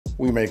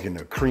We making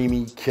a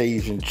creamy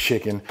Cajun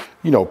chicken,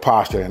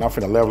 pasta, and I'm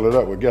finna level it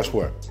up with, guess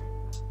what?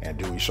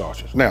 Andouille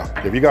sausages. Now,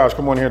 if you guys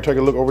come on here and take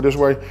a look over this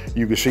way,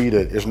 you can see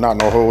that it's not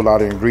no whole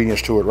lot of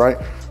ingredients to it, right?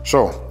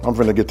 So I'm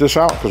finna get this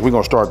out because we're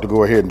gonna start to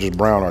go ahead and just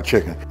brown our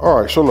chicken.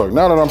 All right, so look,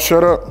 now that I'm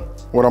set up,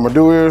 what I'm gonna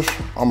do is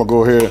I'm gonna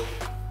go ahead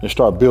and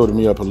start building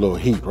me up a little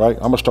heat, right?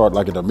 I'm gonna start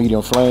like at a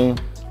medium flame.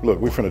 Look,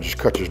 we finna just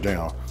cut this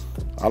down.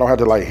 I don't have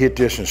to like hit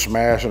this and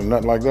smash it or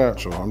nothing like that,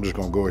 so I'm just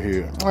gonna go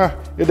ahead.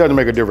 It doesn't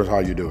make a difference how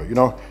you do it,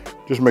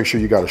 Just make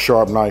sure you got a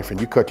sharp knife and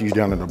you cut these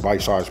down into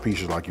bite-sized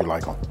pieces like you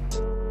like them.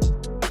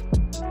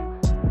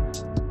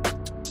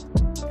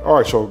 All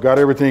right, so got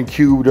everything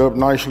cubed up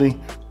nicely.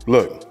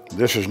 Look,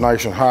 this is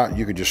nice and hot.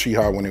 You can just see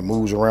how when it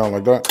moves around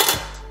like that,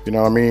 you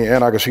know what I mean?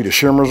 And I can see the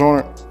shimmers on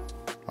it.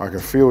 I can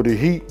feel the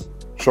heat.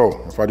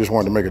 So if I just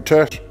wanted to make a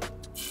test,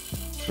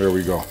 there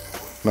we go.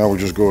 Now we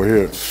just go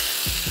ahead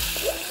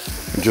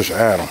and just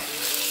add them.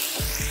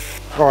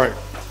 All right,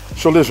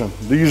 so listen,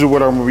 these are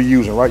what I'm gonna be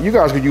using, right? You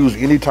guys could use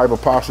any type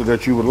of pasta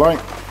that you would like.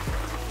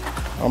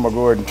 I'm gonna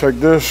go ahead and take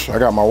this. I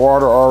got my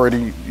water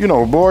already,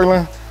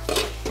 boiling.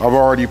 I've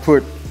already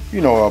put,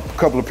 a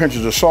couple of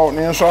pinches of salt in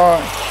the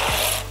inside.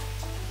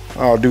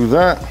 I'll do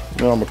that.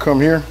 Then I'm gonna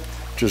come here,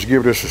 just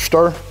give this a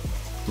stir.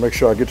 Make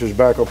sure I get this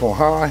back up on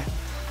high.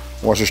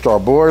 Once it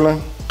start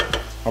boiling,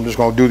 I'm just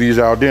gonna do these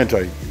al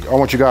dente. I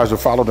want you guys to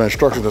follow the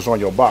instructions that's on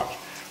your box,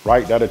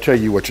 right? That'll tell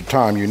you what your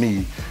time you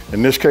need.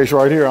 In this case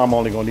right here, I'm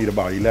only gonna need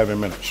about 11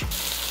 minutes.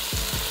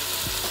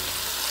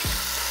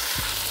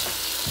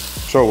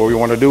 So what we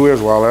wanna do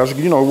is, while that's,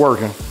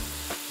 working,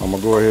 I'm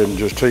gonna go ahead and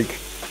just take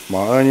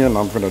my onion.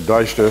 I'm gonna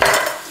dice this.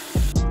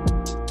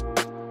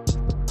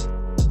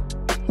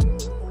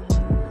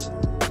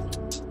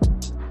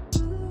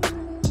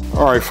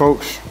 All right,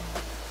 folks,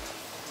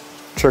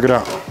 check it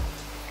out.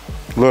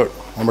 Look,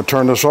 I'm gonna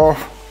turn this off.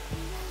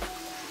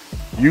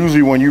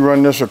 Usually when you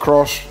run this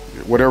across,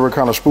 whatever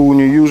kind of spoon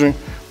you're using,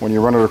 when you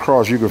run it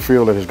across, you can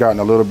feel that it's gotten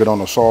a little bit on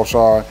the soft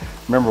side.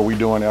 Remember, we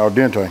doing al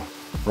dente,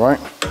 right?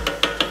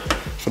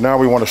 So now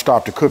we want to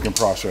stop the cooking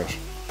process.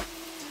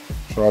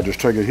 So I'll just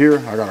take it here.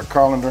 I got a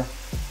colander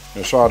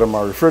inside of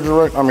my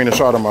refrigerator,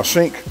 inside of my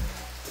sink.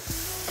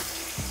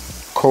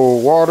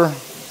 Cold water.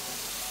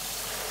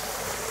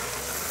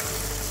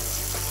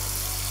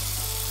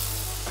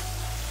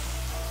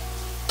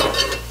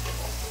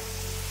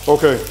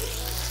 Okay,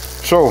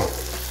 so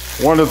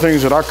one of the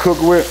things that I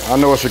cook with, I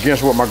know it's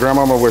against what my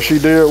grandmama, what she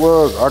did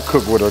was, I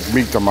cook with a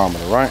meat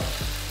thermometer, right?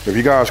 If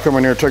you guys come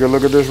in here and take a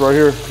look at this right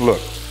here, look,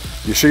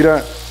 you see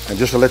that? And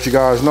just to let you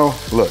guys know,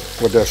 look,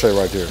 what that say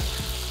right there?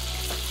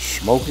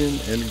 Smoking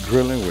and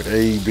grilling with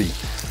AB.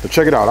 But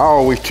check it out, I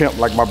always temp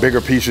like my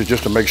bigger pieces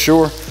just to make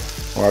sure.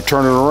 When I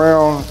turn it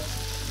around,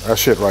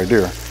 that's it right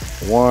there,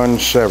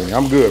 170.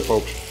 I'm good,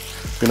 folks.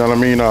 You know what I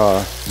mean?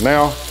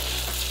 Now,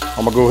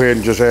 I'm gonna go ahead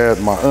and just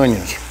add my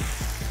onions,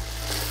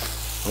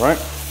 right?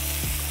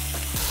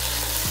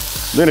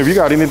 Then if you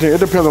got anything, it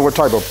depends on what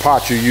type of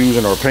pot you're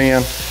using or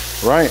pan,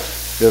 right?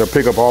 It'll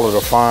pick up all of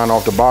the fine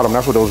off the bottom.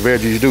 That's what those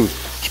veggies do,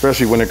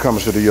 especially when it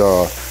comes to the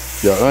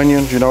your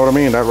onions, you know what I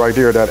mean? That right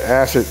there, that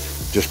acid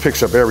just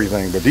picks up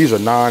everything. But these are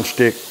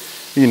non-stick,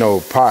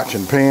 pots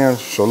and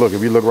pans. So look,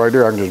 if you look right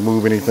there, I can just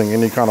move anything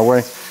any kind of way.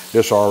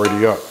 It's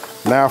already up.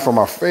 Now for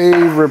my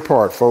favorite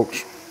part,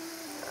 folks.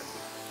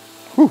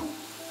 Whew.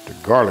 The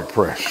garlic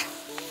press.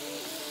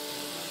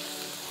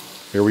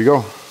 Here we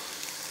go.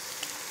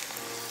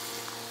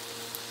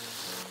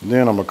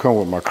 Then I'm gonna come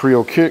with my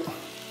Creole kick.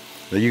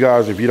 Now you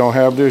guys, if you don't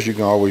have this, you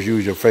can always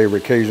use your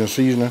favorite Cajun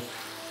seasoning,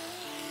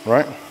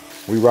 right?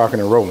 We rocking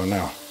and rolling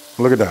now.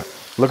 Look at that,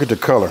 look at the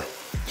color.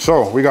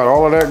 So we got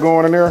all of that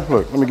going in there.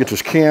 Look, let me get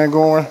this can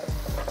going.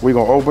 We're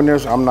gonna open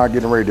this. I'm not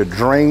getting ready to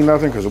drain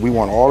nothing because we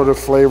want all of the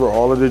flavor,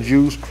 all of the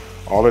juice,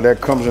 all of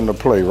that comes into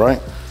play, right?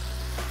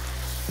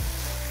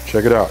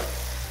 Check it out.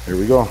 Here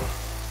we go.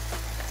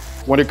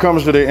 When it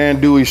comes to the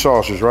andouille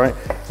sauces, right?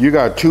 You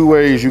got two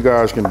ways you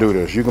guys can do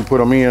this. You can put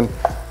them in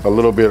a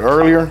little bit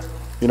earlier,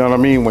 you know what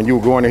I mean? When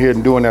you're going ahead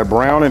and doing that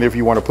browning, if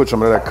you want to put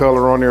some of that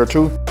color on there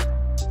too.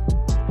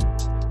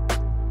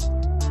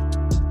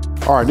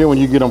 All right, then when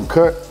you get them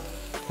cut,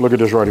 look at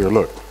this right here,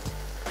 look.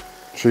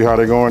 See how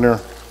they go in there?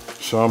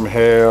 Some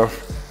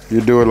half,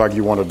 you do it like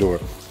you want to do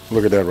it.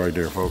 Look at that right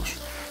there, folks.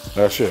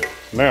 That's it.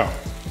 Now,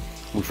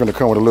 we're finna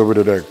come with a little bit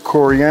of that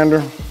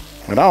coriander.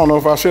 And I don't know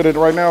if I said it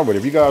right now, but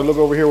if you guys look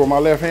over here where my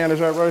left hand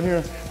is at right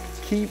here,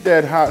 keep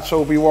that hot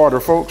soapy water,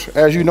 folks.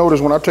 As you notice,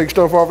 when I take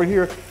stuff off of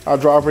here, I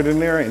drop it in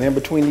there, and in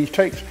between these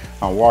takes,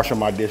 I'm washing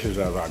my dishes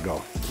as I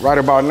go. Right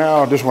about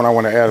now, this one I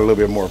want to add a little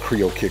bit more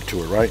Creole kick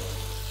to it, right?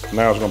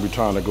 Now it's gonna be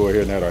time to go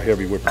ahead and add our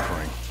heavy whipping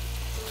cream.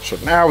 So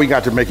now we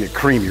got to make it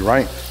creamy,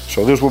 right?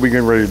 So this is what we're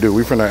getting ready to do.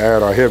 We're finna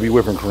add our heavy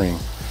whipping cream,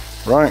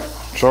 right?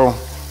 So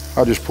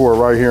I just pour it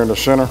right here in the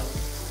center.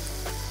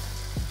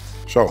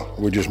 So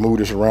we just move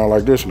this around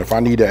like this, and if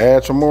I need to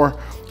add some more,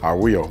 I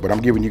will. But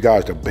I'm giving you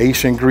guys the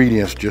base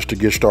ingredients just to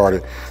get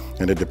started,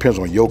 and it depends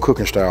on your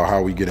cooking style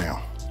how we get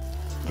down.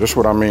 This is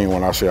what I mean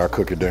when I say I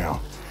cook it down.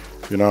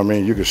 You know what I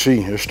mean? You can see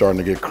it's starting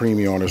to get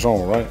creamy on its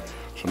own, right?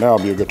 So now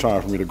will be a good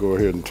time for me to go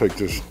ahead and take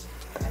this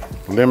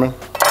lemon.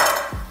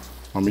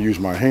 I'm gonna use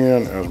my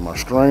hand as my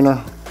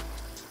strainer,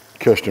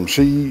 catch them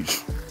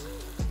seeds.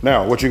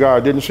 Now, what you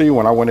guys didn't see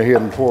when I went ahead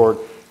and poured,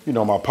 you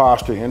know, my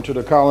pasta into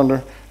the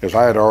colander is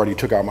I had already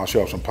took out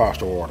myself some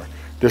pasta water.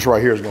 This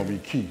right here is gonna be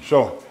key.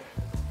 So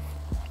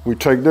we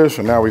take this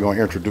and now we're gonna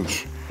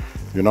introduce,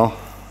 you know.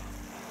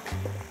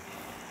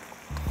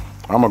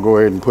 I'm gonna go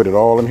ahead and put it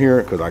all in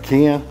here because I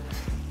can,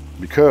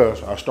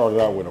 because I started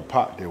out with a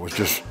pot that was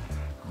just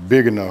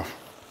big enough,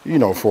 you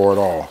know, for it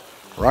all,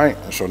 right?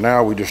 And so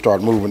now we just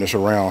start moving this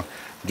around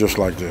just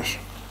like this.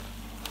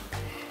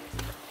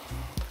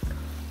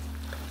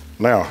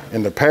 Now,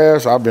 in the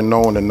past, I've been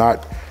known to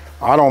not,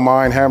 I don't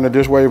mind having it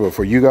this way, but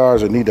for you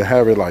guys that need to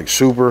have it like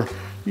super,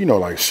 you know,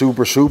 like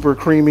super, super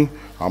creamy,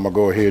 I'm gonna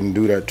go ahead and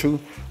do that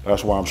too.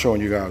 That's why I'm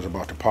showing you guys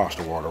about the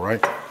pasta water,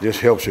 right? This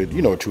helps it,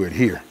 you know, to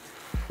adhere.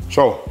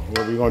 So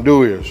what we're gonna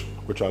do is,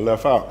 which I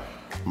left out,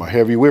 my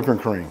heavy whipping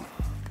cream,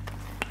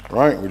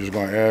 right? We're just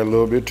gonna add a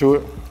little bit to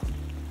it,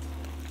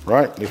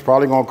 right? It's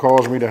probably gonna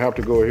cause me to have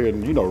to go ahead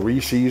and, you know,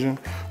 re-season,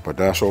 but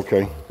that's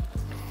okay,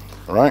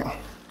 all right?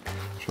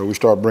 So we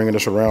start bringing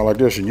this around like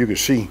this, and you can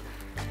see,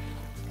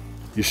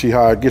 you see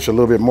how it gets a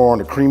little bit more on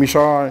the creamy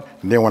side,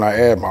 and then when I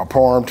add my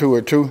parm to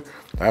it too,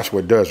 that's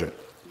what does it.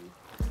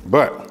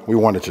 But we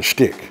want it to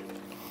stick,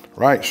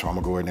 right? So I'm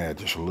gonna go ahead and add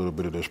just a little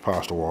bit of this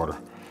pasta water,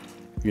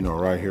 you know,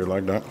 right here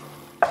like that.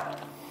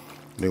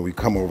 Then we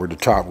come over the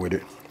top with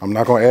it. I'm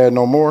not gonna add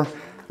no more,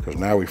 because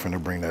now we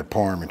finna bring that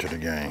parm into the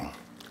game.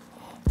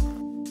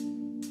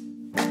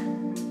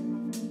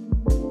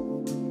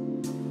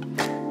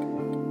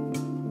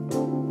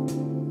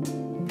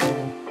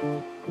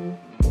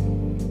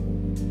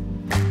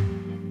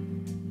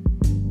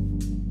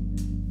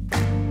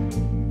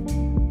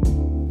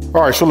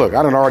 All right, so look,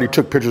 I done already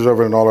took pictures of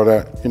it and all of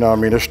that. You know what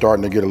I mean? It's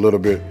starting to get a little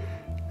bit,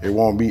 it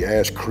won't be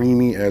as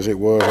creamy as it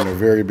was in the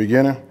very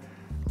beginning,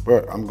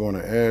 but I'm going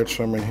to add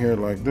some in here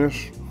like this.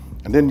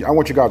 And then I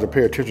want you guys to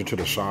pay attention to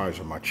the size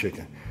of my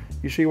chicken.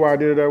 You see why I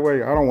did it that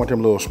way? I don't want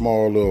them little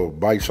small, little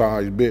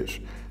bite-sized bits.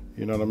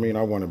 You know what I mean?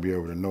 I want to be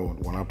able to know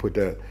when I put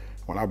that,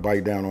 when I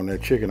bite down on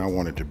that chicken, I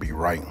want it to be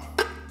right.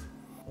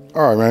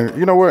 All right, man,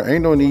 you know what?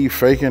 Ain't no need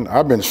faking.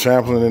 I've been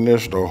sampling in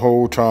this the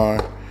whole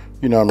time,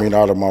 you know what I mean,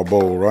 out of my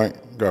bowl, right?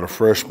 Got a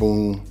fresh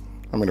spoon,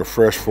 a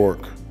fresh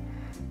fork.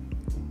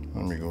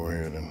 Let me go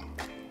ahead and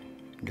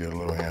get a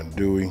little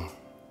andouille,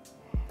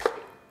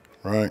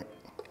 right?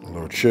 A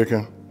little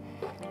chicken.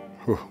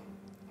 Whew.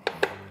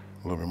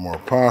 A little bit more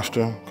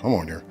pasta. Come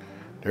on there.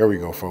 There we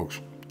go, folks.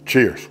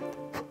 Cheers.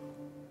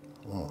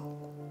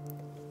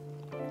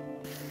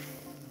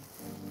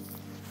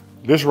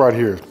 This right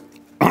here,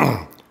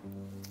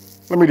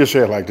 let me just say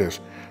it like this.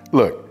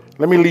 Look,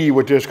 let me leave you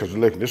with this, because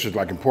look, this is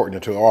like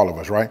important to all of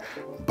us, right?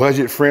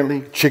 Budget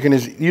friendly, chicken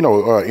is, you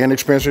know,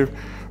 inexpensive,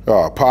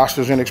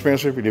 pasta's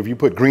inexpensive. If you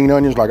put green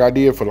onions like I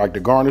did for like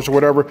the garnish or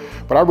whatever,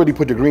 but I really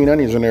put the green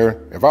onions in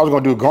there. If I was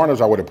gonna do garnish,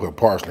 I would have put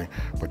parsley,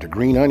 but the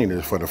green onion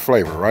is for the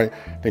flavor, right?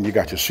 Then you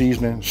got your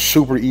seasoning,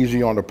 super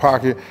easy on the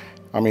pocket.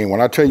 I mean,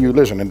 when I tell you,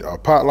 listen, a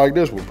pot like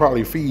this will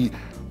probably feed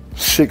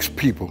 6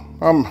 people.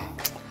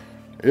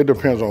 It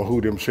depends on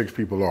who them 6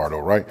 people are though,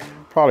 right?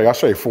 Probably, I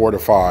say 4 to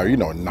 5, you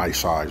know, nice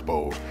size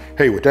bowls.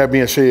 Hey, with that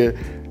being said,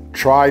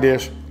 try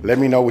this. Let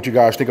me know what you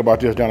guys think about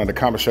this down in the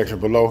comment section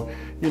below.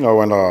 You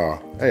know, and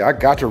hey, I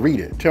got to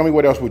read it. Tell me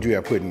what else would you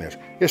have put in this?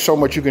 There's so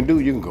much you can do.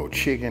 You can go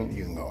chicken,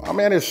 you can go, I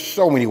mean, there's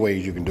so many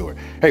ways you can do it.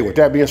 Hey, with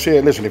that being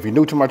said, listen, if you're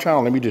new to my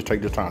channel, let me just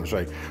take this time to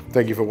say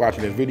thank you for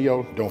watching this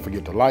video. Don't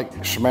forget to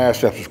like,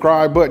 smash that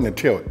subscribe button, and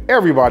tell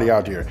everybody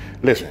out there,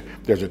 listen,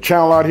 there's a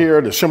channel out here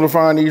that's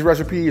simplifying these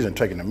recipes and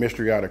taking the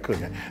mystery out of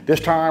cooking. This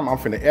time, I'm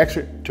finna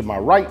exit to my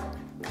right,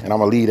 and I'm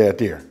gonna leave that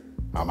there.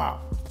 I'm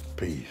out.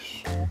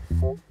 Peace.